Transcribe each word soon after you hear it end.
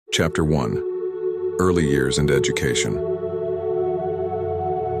Chapter 1. Early Years and Education.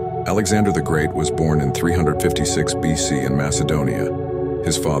 Alexander the Great was born in 356 BC in Macedonia.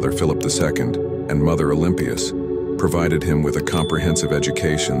 His father, Philip II, and mother, Olympias, provided him with a comprehensive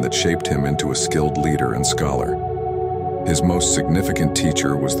education that shaped him into a skilled leader and scholar. His most significant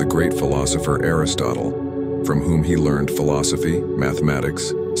teacher was the great philosopher Aristotle, from whom he learned philosophy,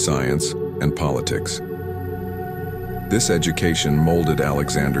 mathematics, science, and politics. This education molded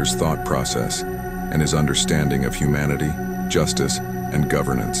Alexander's thought process and his understanding of humanity, justice, and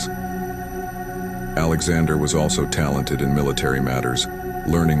governance. Alexander was also talented in military matters,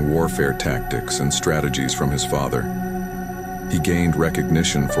 learning warfare tactics and strategies from his father. He gained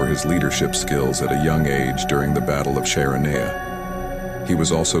recognition for his leadership skills at a young age during the Battle of Chaeronea. He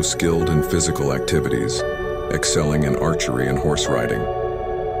was also skilled in physical activities, excelling in archery and horse riding.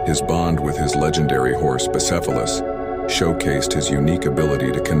 His bond with his legendary horse Bucephalus showcased his unique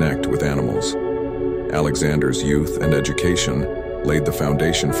ability to connect with animals. Alexander's youth and education laid the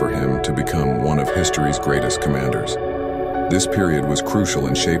foundation for him to become one of history's greatest commanders. This period was crucial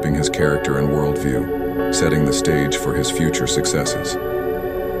in shaping his character and worldview, setting the stage for his future successes.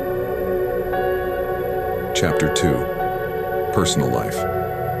 Chapter 2. Personal Life.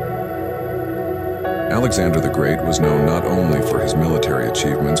 Alexander the Great was known not only for his military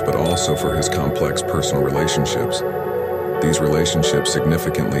achievements but also for his complex personal relationships. These relationships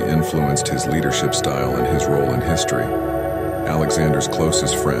significantly influenced his leadership style and his role in history. Alexander's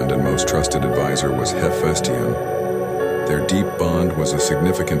closest friend and most trusted advisor was Hephaestion. Their deep bond was a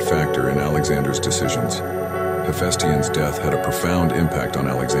significant factor in Alexander's decisions. Hephaestion's death had a profound impact on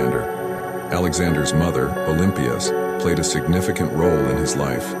Alexander. Alexander's mother, Olympias, played a significant role in his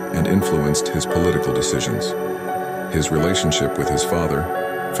life and influenced his political decisions. His relationship with his father,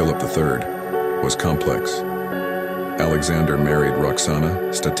 Philip III, was complex. Alexander married Roxana,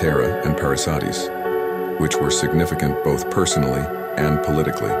 Stateira, and Parysatis, which were significant both personally and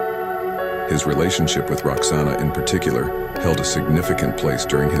politically. His relationship with Roxana in particular held a significant place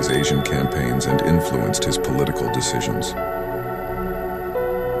during his Asian campaigns and influenced his political decisions.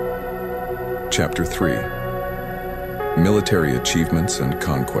 Chapter 3. Military Achievements and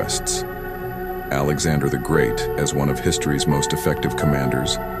Conquests. Alexander the Great, as one of history's most effective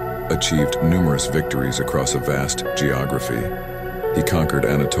commanders, achieved numerous victories across a vast geography. He conquered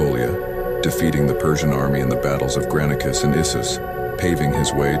Anatolia, defeating the Persian army in the battles of Granicus and Issus, paving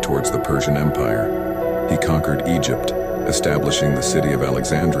his way towards the Persian Empire. He conquered Egypt, establishing the city of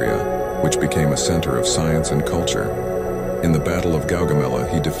Alexandria, which became a center of science and culture. In the Battle of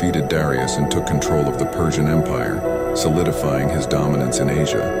Gaugamela, he defeated Darius and took control of the Persian Empire, solidifying his dominance in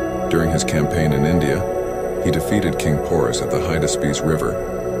Asia. During his campaign in India, he defeated King Porus at the Hydaspes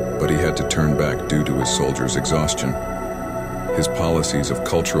River, but he had to turn back due to his soldiers' exhaustion. His policies of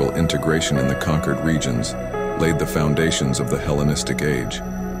cultural integration in the conquered regions laid the foundations of the Hellenistic Age.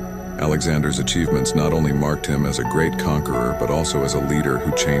 Alexander's achievements not only marked him as a great conqueror, but also as a leader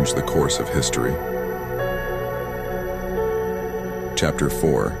who changed the course of history. Chapter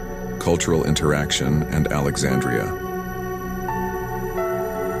 4. Cultural Interaction and Alexandria.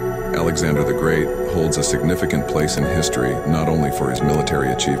 Alexander the Great holds a significant place in history not only for his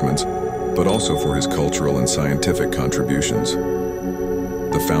military achievements, but also for his cultural and scientific contributions.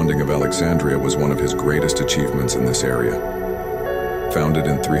 The founding of Alexandria was one of his greatest achievements in this area. Founded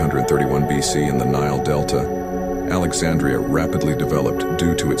in 331 BC in the Nile Delta, Alexandria rapidly developed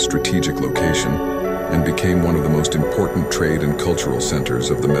due to its strategic location and became one of the most important trade and cultural centers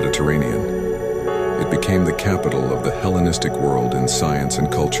of the Mediterranean. It became the capital of the Hellenistic world in science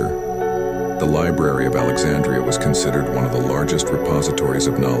and culture. The Library of Alexandria was considered one of the largest repositories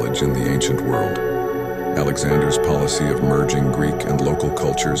of knowledge in the ancient world. Alexander's policy of merging Greek and local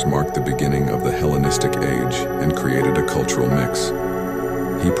cultures marked the beginning of the Hellenistic Age and created a cultural mix.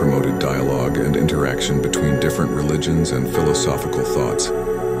 He promoted dialogue and interaction between different religions and philosophical thoughts,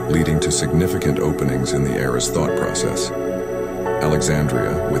 leading to significant openings in the era's thought process.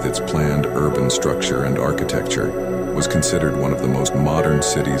 Alexandria, with its planned urban structure and architecture, was considered one of the most modern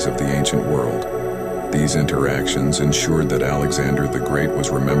cities of the ancient world. These interactions ensured that Alexander the Great was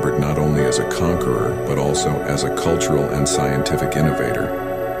remembered not only as a conqueror, but also as a cultural and scientific innovator.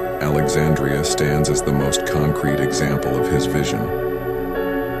 Alexandria stands as the most concrete example of his vision.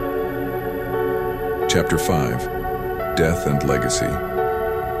 Chapter 5. Death and Legacy.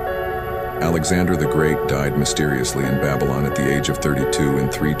 Alexander the Great died mysteriously in Babylon at the age of 32 in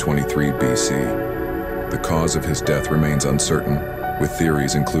 323 BC. The cause of his death remains uncertain, with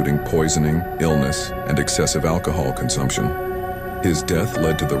theories including poisoning, illness, and excessive alcohol consumption. His death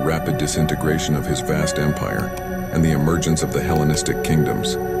led to the rapid disintegration of his vast empire and the emergence of the Hellenistic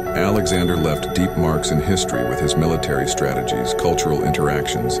kingdoms. Alexander left deep marks in history with his military strategies, cultural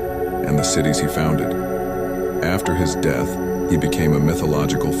interactions, and the cities he founded. After his death, he became a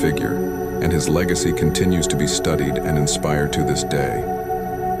mythological figure, and his legacy continues to be studied and inspired to this day.